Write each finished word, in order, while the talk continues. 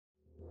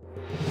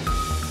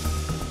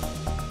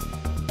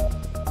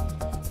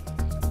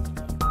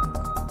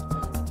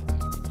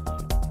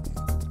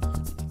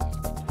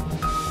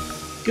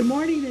Good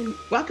morning and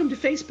welcome to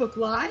Facebook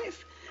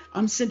Live.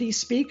 I'm Cindy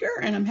Speaker,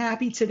 and I'm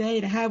happy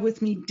today to have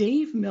with me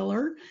Dave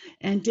Miller.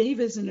 And Dave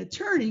is an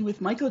attorney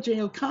with Michael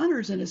J.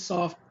 O'Connor's and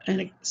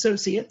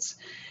Associates.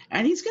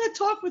 And he's going to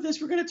talk with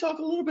us. We're going to talk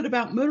a little bit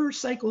about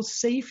motorcycle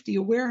safety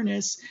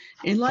awareness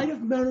in light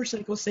of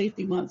Motorcycle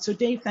Safety Month. So,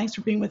 Dave, thanks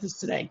for being with us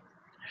today.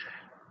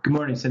 Good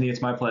morning, Cindy.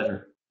 It's my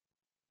pleasure.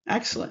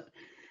 Excellent.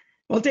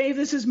 Well, Dave,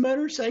 this is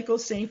Motorcycle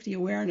Safety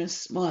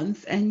Awareness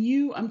Month, and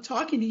I'm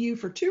talking to you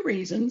for two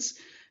reasons.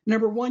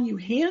 Number one, you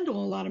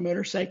handle a lot of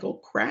motorcycle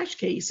crash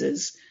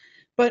cases,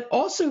 but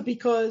also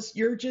because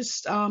you're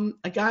just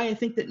a guy, I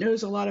think, that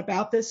knows a lot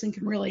about this and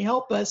can really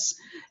help us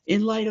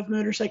in light of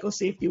Motorcycle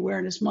Safety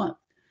Awareness Month.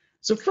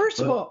 So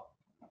first of all,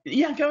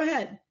 yeah, go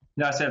ahead.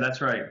 No, I said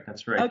that's right.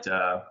 That's right.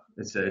 Okay.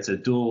 It's a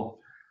dual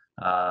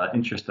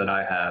interest that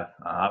I have,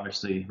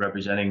 obviously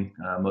representing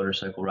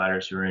motorcycle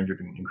riders who are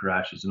injured in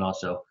crashes, and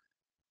also,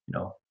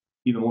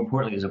 even more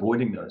importantly, is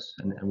avoiding those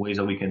and ways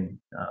that we can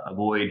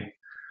avoid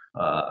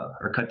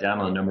or cut down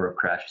on the number of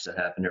crashes that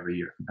happen every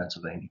year in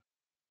Pennsylvania.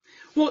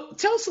 Well,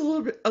 tell us a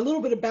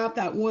little bit about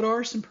that. What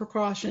are some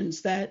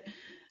precautions that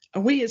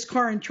we as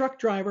car and truck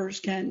drivers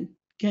can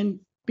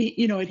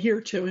be adhere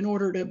to in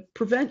order to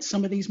prevent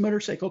some of these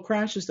motorcycle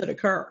crashes that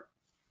occur?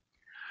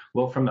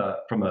 Well, from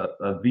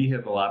a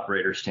vehicle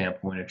operator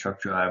standpoint, a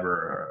truck driver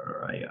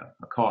or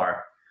a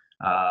car,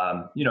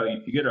 you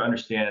got to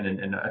understand,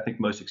 and I think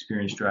most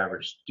experienced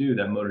drivers do,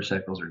 that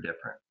motorcycles are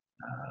different.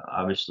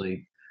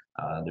 Obviously,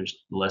 there's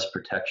less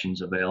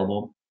protections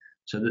available.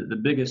 So the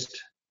biggest,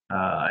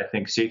 I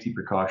think, safety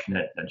precaution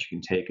that you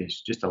can take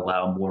is just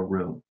allow more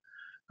room.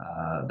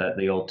 That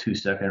the old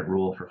 2-second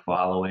rule for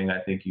following, I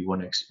think you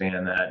want to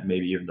expand that,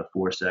 maybe even to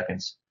 4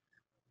 seconds.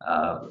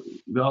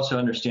 We also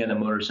understand that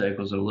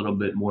motorcycles are a little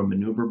bit more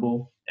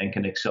maneuverable and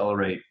can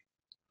accelerate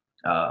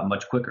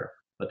much quicker,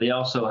 but they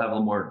also have a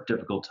more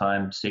difficult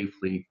time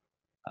safely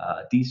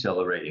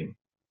decelerating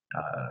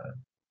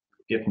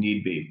if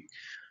need be.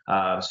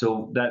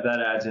 So that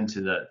adds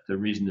into the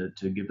reason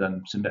to give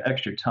them some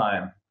extra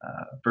time,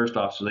 first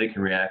off, so they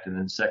can react, and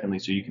then secondly,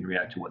 so you can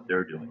react to what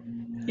they're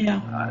doing.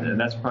 Yeah. And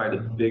that's probably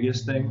the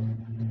biggest thing.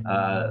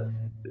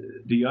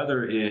 The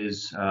other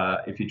is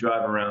if you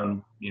drive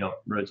around,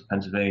 roads of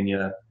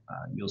Pennsylvania,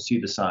 you'll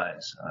see the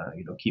signs.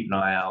 Keep an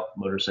eye out.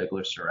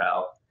 Motorcyclists are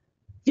out.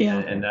 Yeah.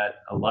 And that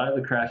a lot of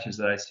the crashes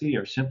that I see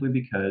are simply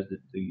because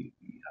the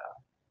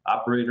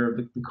operator of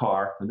the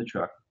car or the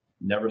truck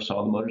never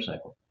saw the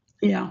motorcycle.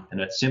 Yeah. And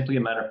that's simply a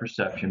matter of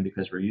perception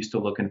because we're used to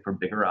looking for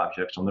bigger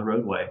objects on the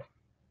roadway.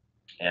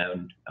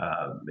 And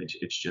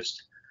it's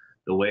just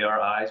the way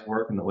our eyes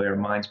work and the way our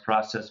minds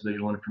process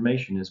visual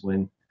information is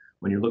when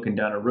you're looking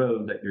down a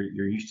road that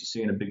you're used to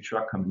seeing a big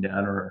truck coming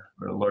down or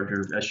a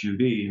larger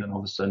SUV, and then all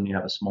of a sudden you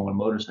have a smaller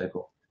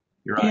motorcycle.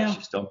 Your eyes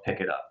just don't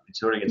pick it up. It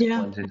sort of gets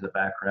blended into the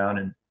background,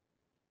 and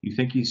you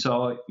think you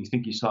saw it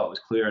was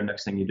clear, and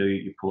next thing you do,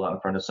 you pull out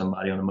in front of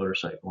somebody on a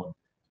motorcycle, and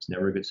it's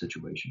never a good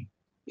situation.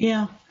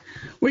 Yeah.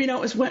 Well, it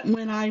was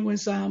when I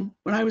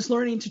was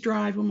learning to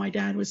drive, when my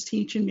dad was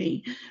teaching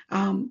me,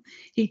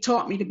 he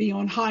taught me to be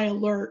on high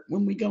alert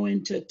when we go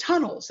into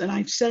tunnels. And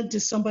I've said to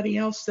somebody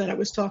else that I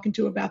was talking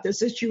to about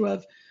this issue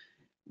of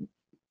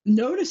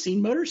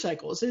noticing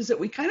motorcycles is that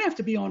we kind of have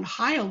to be on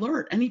high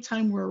alert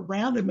anytime we're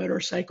around a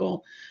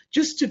motorcycle,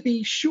 just to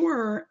be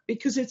sure,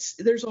 because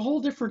there's a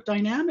whole different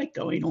dynamic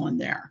going on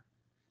there.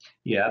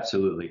 Yeah,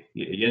 absolutely.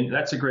 Yeah,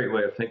 that's a great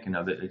way of thinking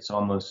of it. It's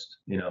almost,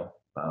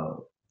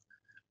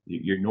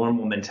 your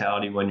normal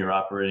mentality when you're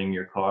operating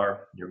your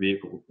car, your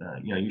vehicle,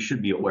 you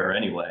should be aware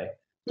anyway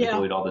to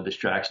avoid all the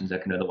distractions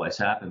that can otherwise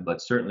happen.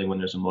 But certainly when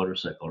there's a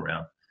motorcycle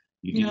around,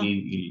 you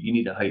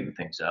need to heighten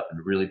things up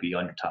and really be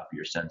on your top of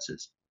your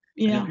senses.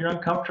 Yeah. And if you're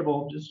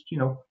uncomfortable, just,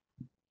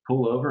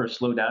 pull over or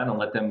slow down and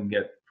let them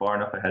get far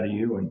enough ahead of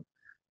you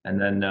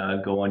and then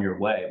go on your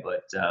way.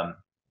 But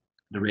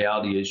the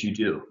reality is you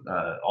do.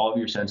 All of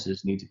your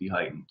senses need to be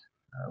heightened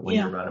when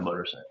you're around a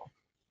motorcycle.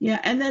 Yeah,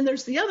 and then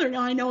there's the other.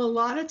 Now, I know a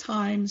lot of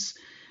times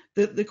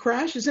the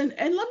crashes, and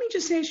let me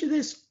just ask you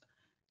this.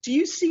 Do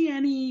you see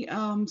any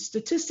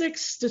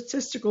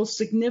statistical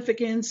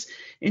significance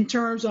in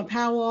terms of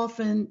how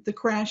often the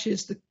crash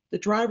is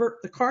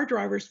the car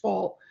driver's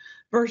fault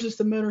versus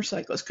the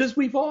motorcyclist? Because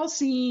we've all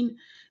seen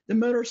the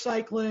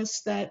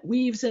motorcyclist that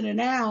weaves in and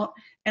out,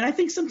 and I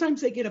think sometimes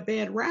they get a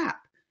bad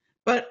rap.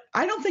 But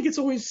I don't think it's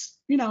always,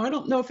 I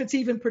don't know if it's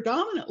even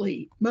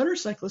predominantly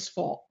motorcyclist's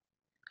fault.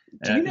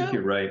 I think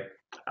you're right.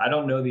 I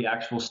don't know the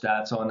actual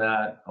stats on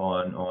that,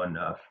 on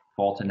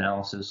fault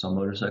analysis on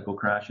motorcycle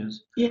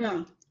crashes.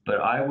 Yeah.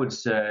 But I would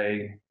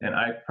say, and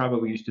I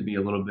probably used to be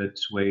a little bit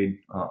swayed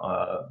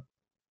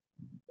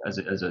as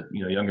a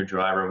younger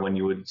driver, when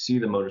you would see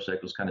the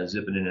motorcycles kind of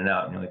zipping in and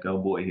out, and you're like, oh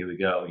boy, here we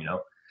go.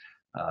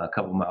 A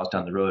couple miles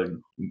down the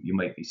road, you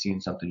might be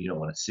seeing something you don't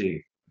want to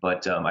see.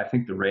 But I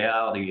think the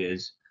reality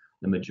is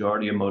the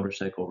majority of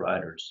motorcycle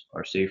riders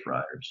are safe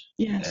riders.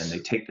 Yes. And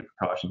they take the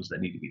precautions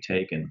that need to be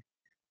taken.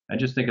 And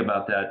just think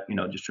about that,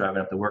 just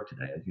driving up to work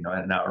today. I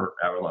had an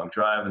hour-long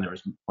drive, and there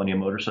was plenty of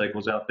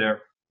motorcycles out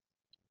there.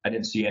 I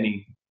didn't see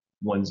any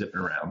one zipping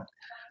around. I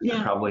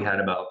Yeah. probably had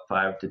about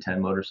 5 to 10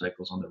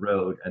 motorcycles on the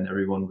road, and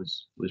everyone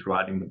was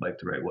riding the bike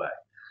the right way.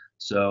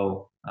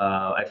 So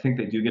I think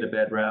they do get a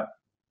bad rap.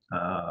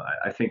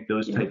 I think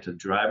those Yeah. types of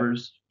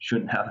drivers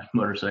shouldn't have a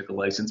motorcycle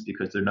license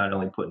because they're not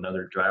only putting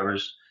other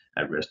drivers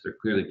at risk, they're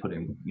clearly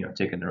putting,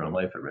 taking their own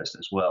life at risk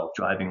as well,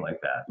 driving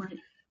like that. Right.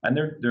 And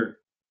they're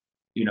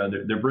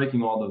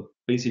breaking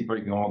basically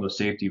breaking all the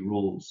safety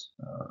rules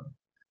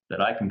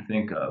that I can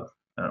think of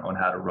on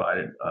how to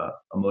ride a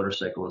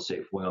motorcycle a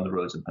safe way on the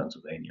roads in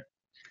Pennsylvania.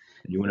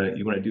 And you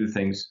want to do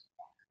things,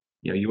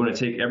 you want to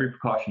take every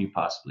precaution you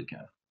possibly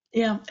can.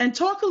 Yeah, and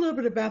talk a little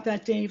bit about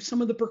that, Dave,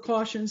 some of the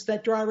precautions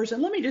that drivers,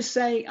 and let me just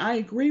say, I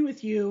agree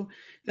with you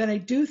that I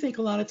do think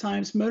a lot of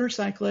times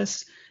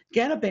motorcyclists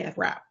get a bad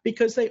rap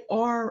because they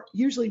are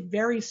usually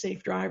very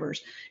safe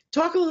drivers.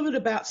 Talk a little bit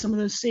about some of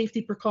those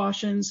safety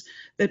precautions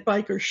that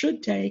bikers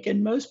should take,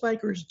 and most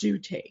bikers do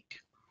take.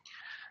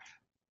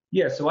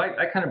 Yeah, so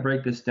I kind of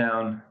break this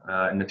down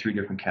into 3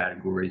 different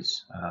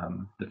categories.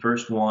 The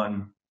first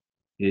one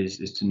is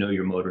to know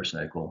your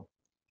motorcycle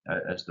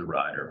as the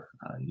rider.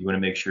 You want to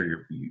make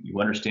sure you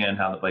understand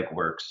how the bike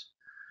works.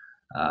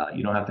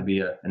 You don't have to be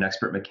an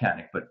expert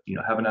mechanic, but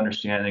have an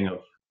understanding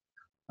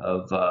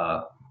of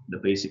the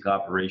basic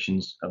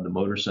operations of the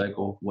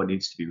motorcycle, what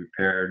needs to be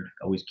repaired.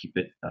 Always keep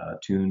it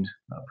tuned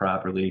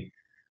properly.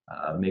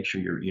 Make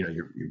sure your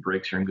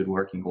brakes are in good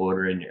working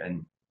order,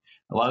 and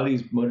a lot of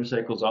these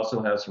motorcycles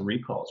also have some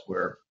recalls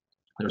where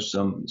there's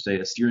some, say,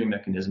 a steering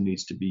mechanism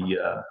needs to be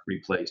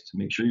replaced to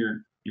make sure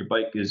your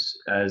bike is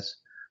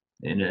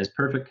in as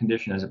perfect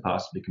condition as it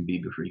possibly can be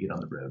before you get on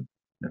the road.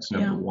 That's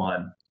number Yeah.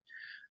 one.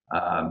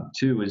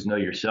 2 is know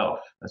yourself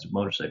as a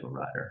motorcycle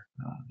rider.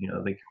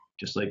 They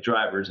just like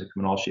drivers, they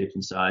come in all shapes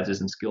and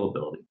sizes and skill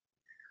ability.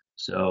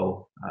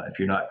 So if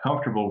you're not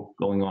comfortable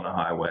going on a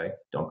highway,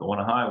 don't go on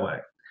a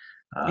highway.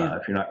 Yeah.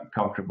 If you're not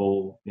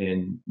comfortable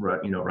in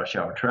rush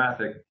hour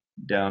traffic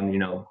down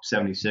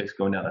 76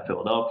 going down to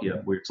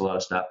Philadelphia where it's a lot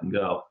of stop and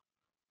go,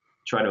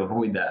 try to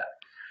avoid that.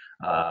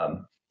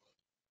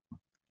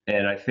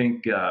 And I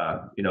think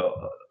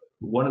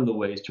one of the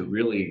ways to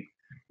really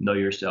know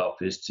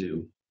yourself is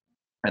to,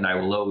 and I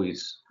will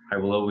always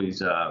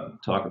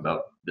talk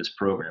about this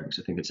program because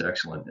I think it's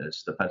excellent.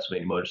 It's the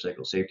Pennsylvania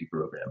Motorcycle Safety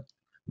Program,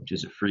 which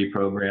is a free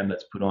program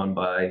that's put on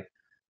by,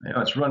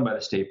 it's run by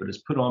the state, but it's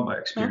put on by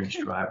experienced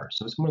drivers.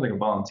 So it's more like a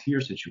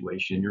volunteer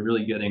situation. You're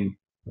really getting,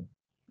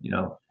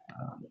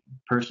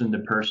 person to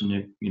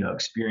person,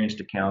 experienced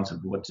accounts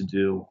of what to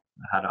do,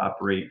 how to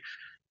operate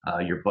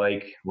your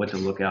bike, what to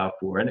look out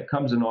for. And it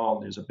comes in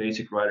there's a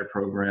basic rider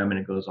program and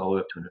it goes all the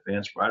way up to an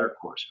advanced rider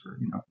course for,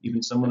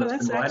 even someone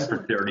that's been riding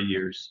for 30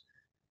 years.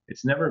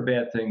 It's never a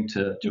bad thing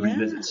to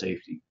revisit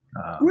safety.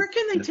 Where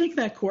can they take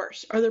that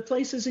course? Are there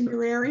places in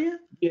your area?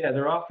 Yeah,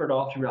 they're offered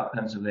all throughout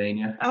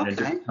Pennsylvania and at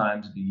different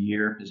times of the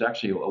year. There's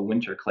actually a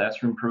winter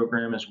classroom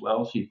program as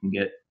well. So you can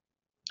get,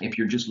 if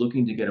you're just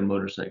looking to get a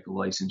motorcycle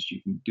license,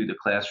 you can do the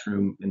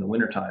classroom in the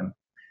wintertime.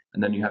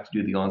 And then you have to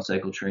do the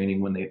on-cycle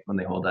training when they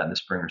hold that in the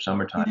spring or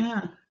summertime.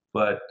 Yeah.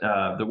 But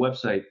the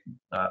website,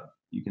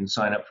 you can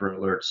sign up for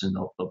alerts and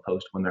they'll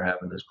post when they're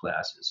having those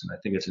classes. And I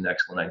think it's an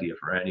excellent idea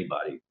for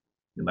anybody,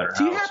 no matter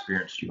how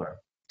experienced you are.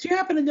 Do you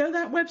happen to know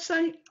that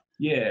website?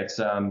 Yeah, it's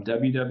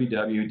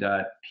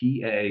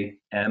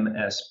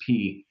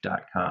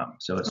www.pamsp.com.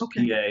 So it's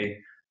PA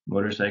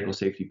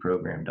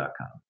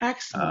motorcyclesafetyprogram.com.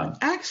 Excellent.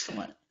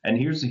 Excellent. And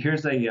here's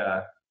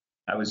I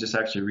was just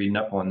actually reading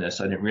up on this.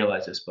 I didn't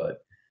realize this, but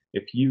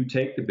if you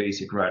take the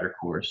basic rider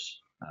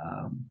course,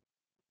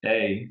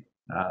 you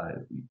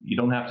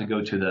don't have to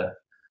go to the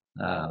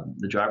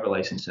driver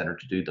license center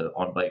to do the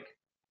on-bike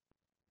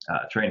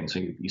training. So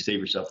you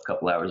save yourself a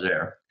couple hours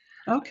there.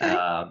 Okay.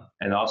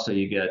 And also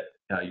you get,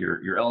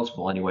 you're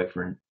eligible anyway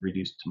for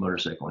reduced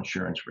motorcycle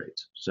insurance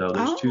rates. So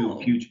there's 2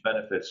 huge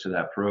benefits to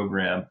that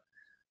program.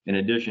 In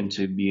addition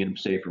to being a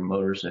safer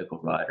motorcycle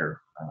rider,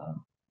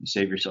 you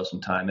save yourself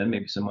some time and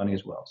maybe some money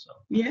as well. So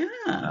yeah,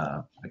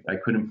 I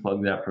couldn't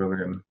plug that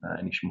program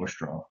any more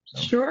strong.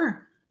 So.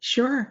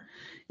 Sure.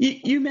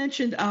 You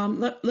mentioned.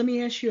 Let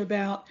me ask you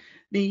about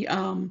the.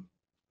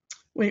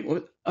 Wait,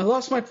 I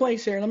lost my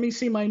place here. Let me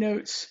see my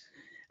notes.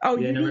 Oh,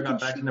 yeah, never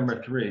got back to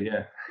number 3.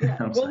 Yeah.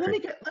 Well, let me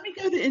go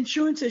to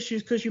insurance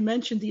issues because you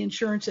mentioned the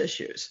insurance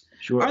issues.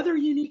 Sure. Are there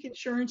unique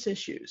insurance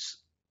issues?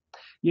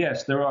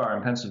 Yes, there are.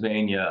 In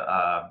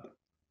Pennsylvania,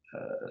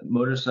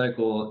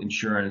 motorcycle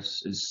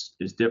insurance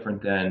is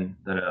different than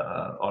an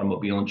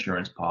automobile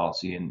insurance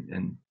policy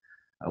in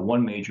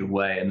one major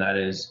way, and that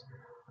is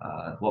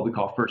what we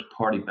call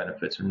first-party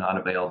benefits are not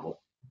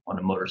available on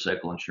a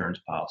motorcycle insurance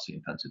policy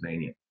in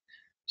Pennsylvania.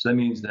 So that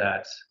means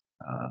that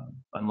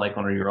unlike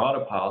on your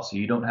auto policy,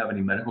 you don't have any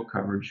medical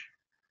coverage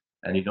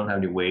and you don't have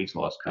any wage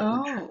loss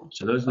coverage.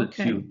 So those are the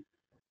 2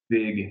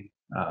 big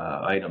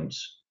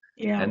items.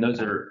 Yeah. And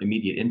those are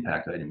immediate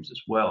impact items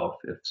as well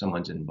if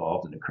someone's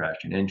involved in a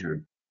crash and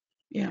injured.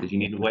 Yeah. Because you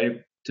need a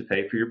way to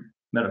pay for your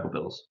medical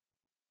bills.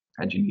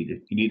 And you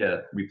need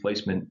a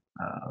replacement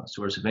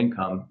source of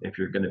income if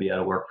you're going to be out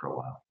of work for a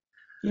while.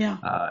 Yeah.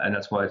 And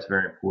that's why it's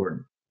very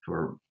important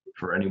for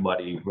for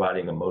anybody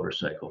riding a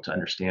motorcycle to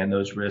understand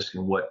those risks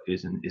and what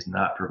is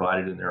not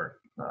provided in their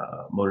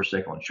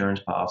motorcycle insurance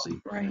policy,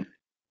 Right.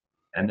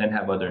 and then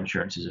have other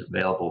insurances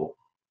available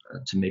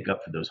to make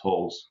up for those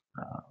holes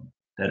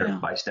that are Yeah.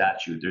 by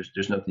statute.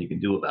 There's nothing you can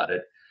do about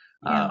it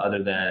Yeah.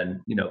 other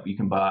than you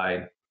can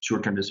buy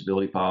short-term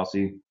disability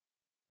policy,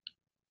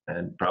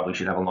 and probably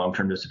should have a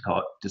long-term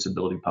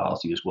disability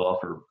policy as well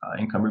for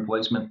income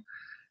replacement.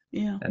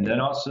 Yeah. And then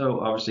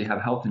also obviously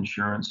have health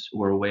insurance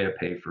or a way to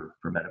pay for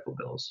medical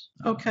bills.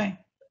 Okay.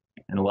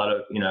 And a lot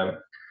of,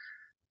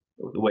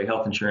 the way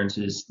health insurance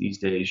is these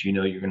days,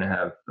 you're going to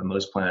have,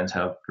 most plans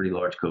have pretty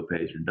large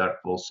copays or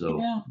deductibles. So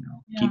Yeah.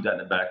 keep that in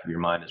the back of your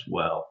mind as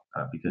well,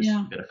 because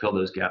you got to fill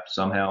those gaps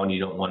somehow, and you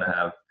don't want to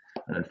have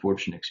an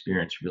unfortunate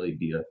experience really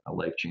be a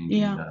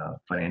life-changing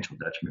financial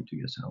detriment to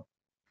yourself.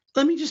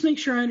 Let me just make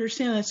sure I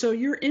understand that. So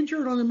you're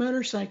injured on a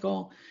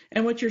motorcycle,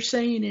 and what you're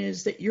saying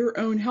is that your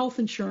own health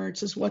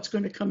insurance is what's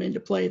going to come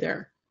into play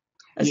there,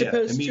 as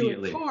opposed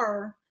to a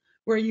car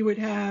where you would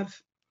have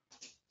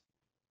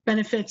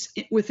benefits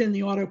within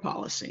the auto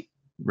policy.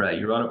 Right.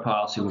 Your auto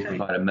policy will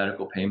provide a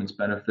medical payments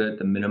benefit.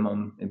 The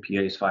minimum in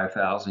PA is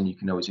 $5,000. You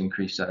can always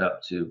increase that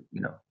up to,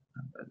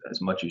 as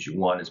much as you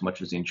want, as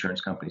much as the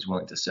insurance company is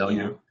willing to sell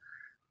you.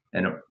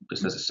 And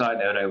just as a side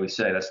note, I always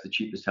say that's the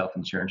cheapest health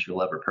insurance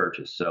you'll ever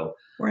purchase. So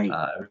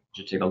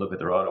just take a look at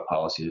their auto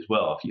policy as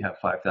well. If you have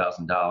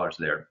 $5,000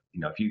 there,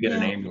 if you get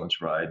an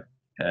ambulance ride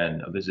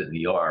and a visit in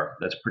the ER,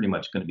 that's pretty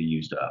much going to be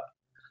used up.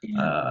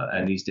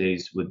 And these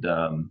days with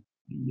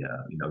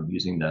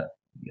using the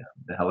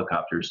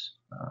helicopters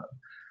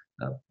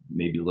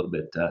maybe a little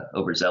bit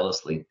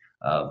overzealously,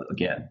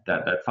 again,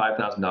 that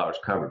 $5,000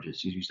 coverage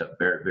is used up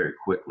very, very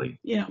quickly.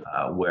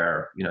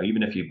 Where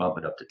even if you bump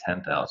it up to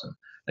 $10,000,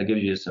 that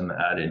gives you some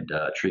added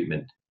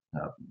treatment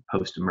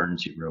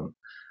post-emergency room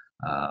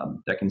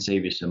that can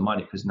save you some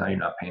money, because now you're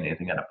not paying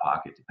anything out of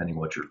pocket, depending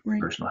on what your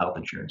personal health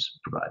insurance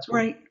provides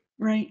for.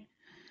 Right.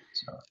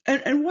 So.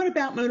 And what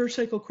about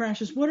motorcycle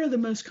crashes? What are the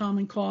most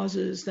common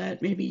causes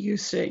that maybe you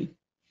see?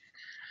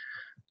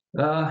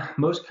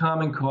 Most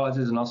common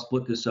causes, and I'll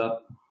split this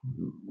up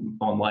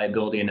on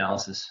liability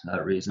analysis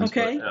reasons.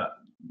 Okay.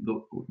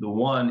 But, the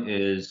one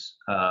is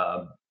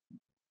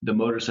the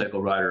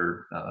motorcycle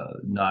rider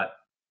not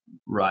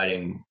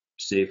riding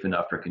safe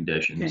enough for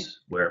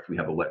conditions, where if we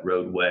have a wet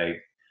roadway,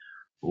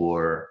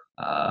 or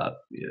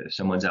if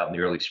someone's out in the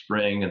early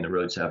spring and the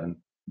roads haven't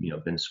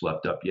been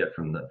swept up yet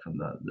from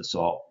the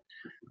salt,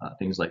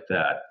 things like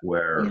that,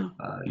 where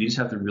you just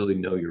have to really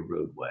know your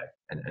roadway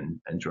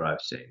and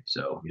drive safe.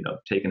 So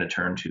taking a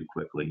turn too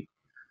quickly,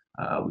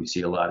 we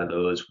see a lot of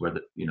those where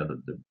the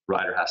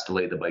rider has to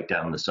lay the bike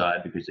down on the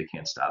side because they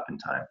can't stop in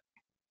time.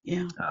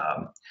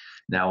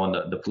 Now on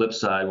the flip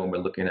side, when we're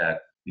looking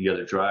at the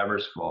other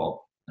driver's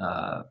fault,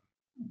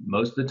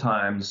 most of the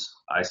times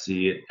I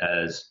see it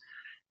as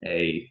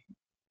a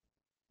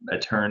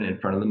turn in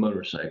front of the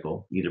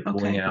motorcycle, either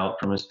pulling out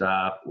from a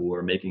stop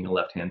or making a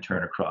left-hand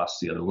turn across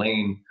the other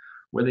lane,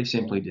 where they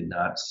simply did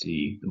not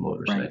see the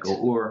motorcycle,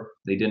 or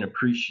they didn't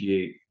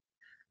appreciate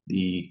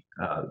they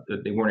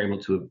weren't able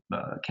to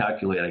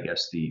calculate, I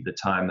guess, the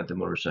time that the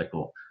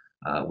motorcycle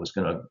was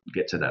going to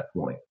get to that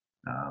point.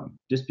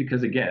 Just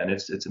because, again,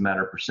 it's a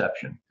matter of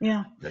perception.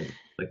 And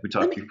like we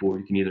talked before,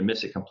 you can either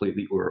miss it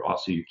completely, or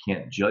also you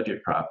can't judge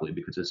it properly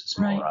because it's a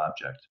smaller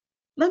object.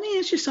 Let me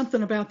ask you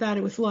something about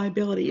that with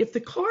liability. If the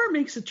car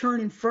makes a turn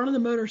in front of the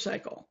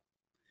motorcycle,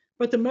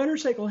 but the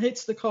motorcycle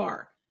hits the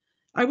car,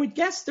 I would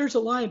guess there's a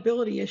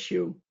liability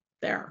issue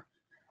there,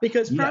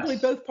 because probably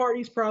both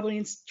parties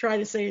try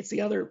to say it's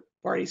the other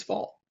party's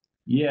fault.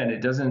 Yeah, and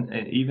it doesn't,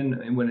 and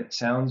even when it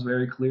sounds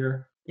very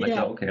clear, like,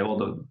 okay, well,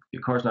 the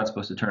car's not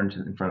supposed to turn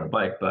in front of the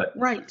bike, but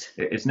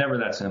it's never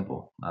that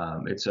simple.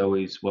 It's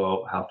always,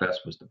 well, how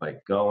fast was the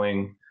bike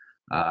going?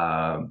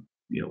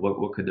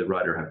 What could the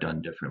rider have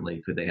done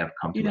differently? Could they have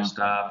come to a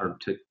stop, or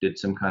did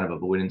some kind of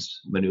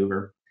avoidance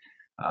maneuver?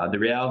 The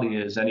reality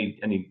is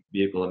any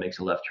vehicle that makes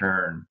a left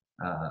turn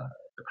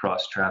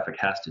across traffic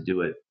has to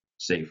do it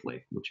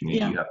safely, which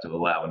means you have to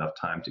allow enough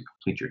time to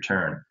complete your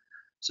turn.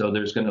 So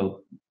there's going to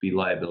be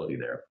liability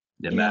there.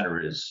 The matter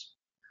is,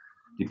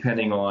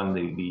 depending on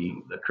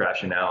the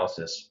crash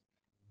analysis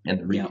and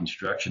the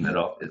reconstruction that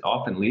it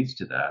often leads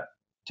to that,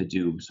 to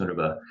do sort of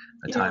a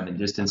time and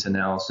distance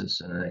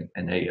analysis,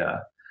 and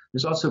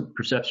there's also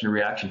perception and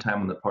reaction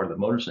time on the part of the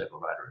motorcycle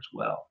rider as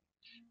well.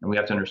 And we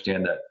have to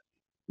understand that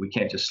we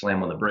can't just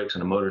slam on the brakes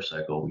on a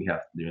motorcycle.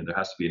 There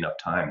has to be enough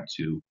time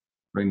to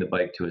bring the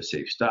bike to a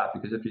safe stop,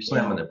 because if you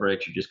slam on the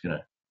brakes, you're just going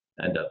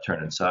to end up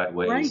turning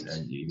sideways,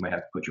 and you might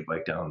have to put your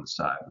bike down on the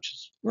side, which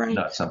is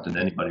not something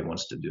anybody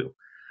wants to do.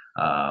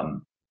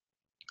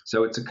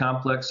 So it's a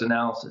complex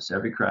analysis.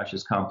 Every crash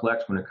is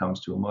complex when it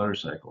comes to a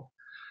motorcycle.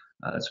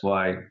 That's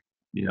why,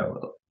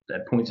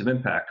 that points of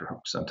impact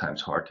are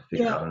sometimes hard to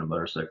figure out on a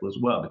motorcycle as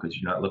well, because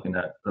you're not looking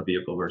at a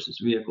vehicle versus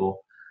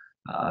vehicle.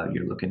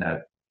 You're looking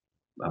at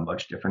a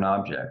much different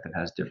object that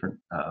has different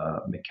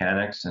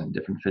mechanics and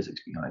different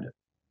physics behind it.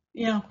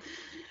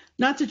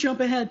 not to jump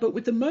ahead, but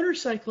with the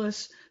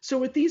motorcyclists, so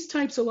with these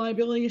types of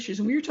liability issues,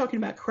 and we were talking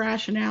about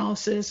crash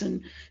analysis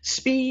and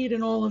speed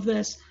and all of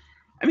this,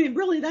 I mean,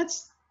 really,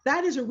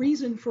 that is a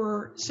reason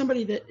for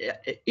somebody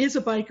that is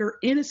a biker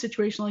in a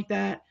situation like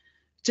that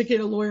to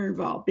get a lawyer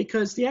involved,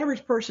 because the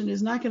average person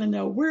is not going to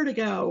know where to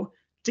go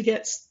to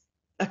get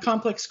a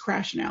complex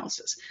crash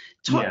analysis.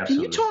 Can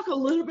you talk a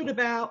little bit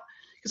about,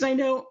 because I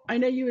know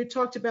you had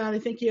talked about, I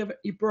think you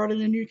brought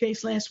in a new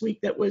case last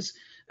week that was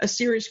a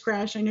serious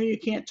crash. I know you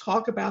can't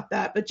talk about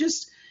that, but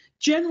just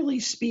generally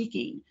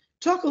speaking,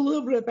 talk a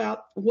little bit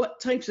about what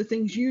types of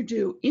things you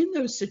do in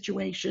those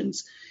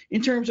situations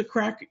in terms of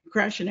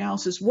crash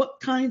analysis. What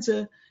kinds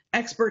of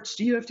experts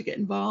do you have to get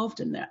involved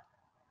in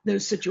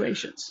those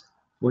situations?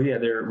 Well, yeah,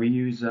 we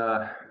use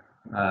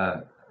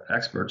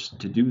experts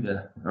to do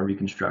the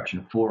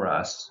reconstruction for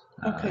us.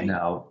 Okay.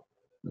 Now,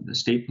 the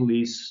state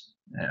police,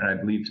 and I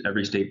believe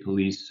every state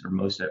police or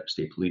most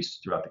state police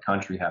throughout the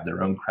country have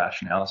their own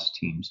crash analysis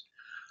teams.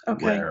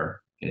 Okay.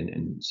 Where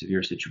in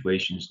severe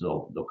situations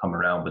they'll come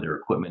around with their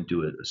equipment,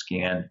 do a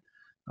scan,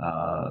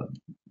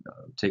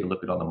 take a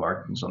look at all the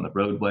markings on the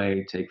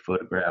roadway, take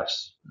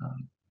photographs,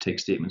 take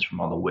statements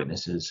from all the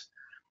witnesses,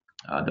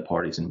 the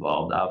parties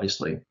involved,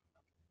 obviously.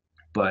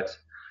 But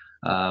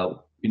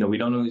we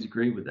don't always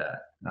agree with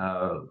that,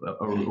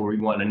 or we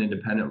want an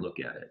independent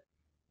look at it.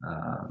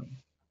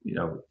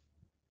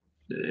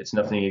 It's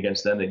nothing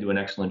against them. They do an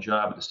excellent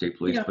job at the state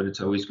police, but it's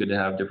always good to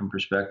have different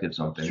perspectives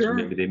on things. Sure.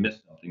 Maybe they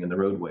missed something in the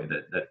roadway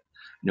that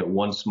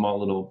one small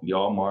little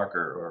yaw mark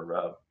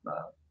or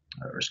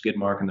skid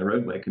mark in the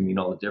roadway can mean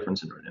all the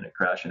difference in a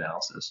crash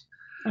analysis.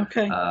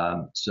 Okay.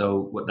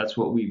 That's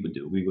what we would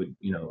do. We would,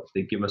 if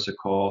they give us a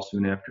call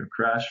soon after a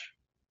crash,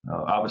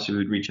 obviously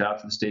we'd reach out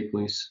to the state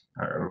police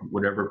or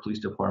whatever police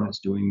department's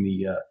doing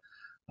the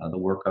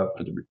workup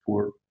for the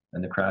report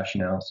and the crash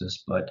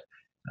analysis. But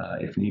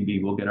if need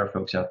be, we'll get our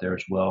folks out there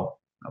as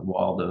well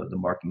while the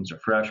markings are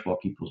fresh, while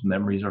people's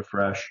memories are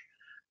fresh.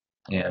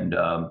 And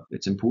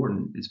it's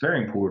important. It's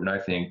very important, I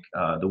think.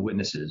 The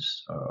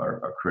witnesses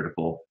are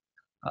critical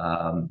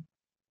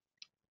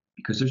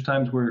because there's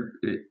times where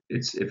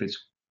if it's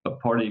a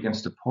party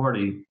against a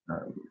party,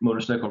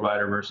 motorcycle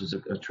rider versus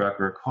a truck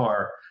or a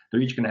car,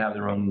 they're each going to have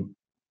their own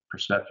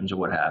perceptions of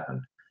what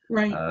happened.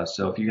 Right.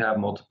 So if you have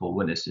multiple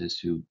witnesses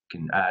who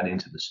can add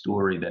into the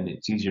story, then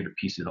it's easier to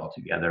piece it all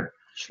together.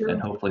 Sure.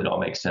 And hopefully it all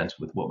makes sense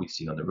with what we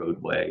see on the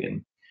roadway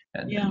and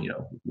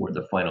where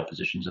the final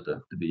positions of the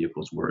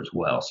vehicles were as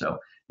well. So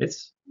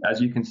it's,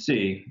 as you can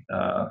see,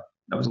 that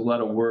was a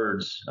lot of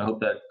words. I hope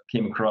that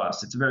came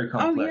across. It's a very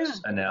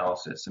complex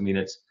analysis. I mean,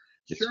 it's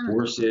Sure.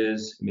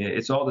 forces. I mean,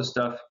 it's all the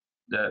stuff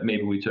that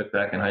maybe we took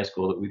back in high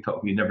school that we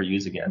thought we'd never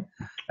use again.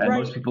 And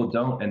most people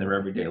don't in their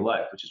everyday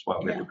life, which is why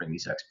we have to bring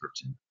these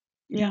experts in.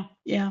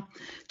 Yeah.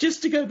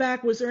 Just to go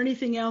back, was there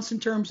anything else in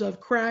terms of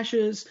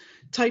crashes,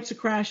 types of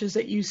crashes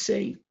that you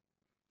see?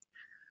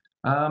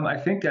 I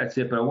think that's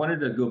it, but I wanted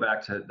to go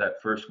back to that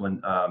first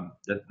one.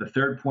 The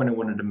third point I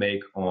wanted to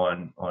make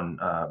on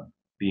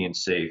being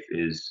safe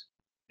is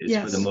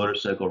for the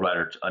motorcycle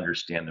rider to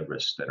understand the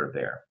risks that are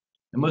there.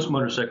 And most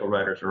motorcycle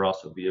riders are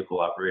also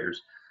vehicle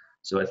operators,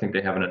 so I think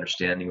they have an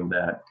understanding of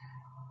that.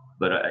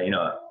 But I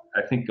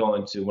think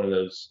going to one of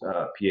those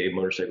PA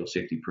motorcycle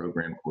safety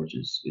program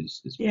courses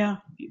is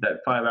that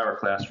 5-hour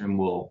classroom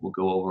will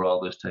go over all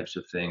those types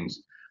of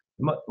things.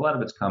 A lot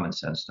of it's common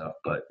sense stuff,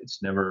 but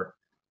it's never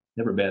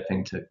a bad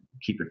thing to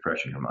keep it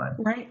fresh in your mind.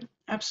 Right.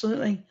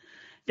 Absolutely.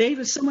 Dave,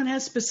 if someone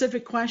has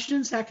specific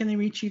questions, how can they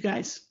reach you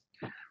guys?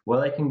 Well,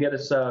 they can get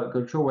us,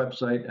 go to our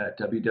website at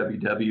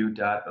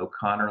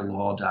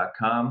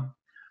www.o'connorlaw.com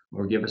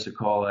or give us a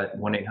call at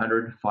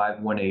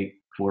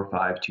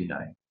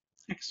 1-800-518-4529.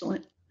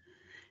 Excellent.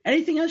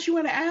 Anything else you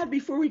want to add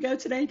before we go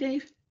today,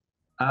 Dave?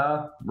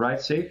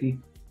 Ride safely.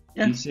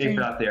 Be safe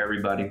out there,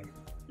 everybody.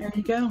 There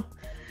you go.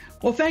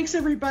 Well, thanks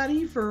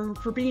everybody for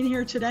being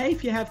here today.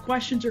 If you have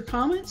questions or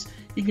comments,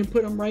 you can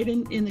put them right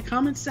in the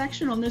comments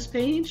section on this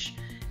page.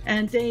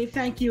 And Dave,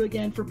 thank you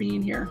again for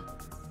being here.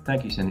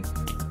 Thank you, Cindy.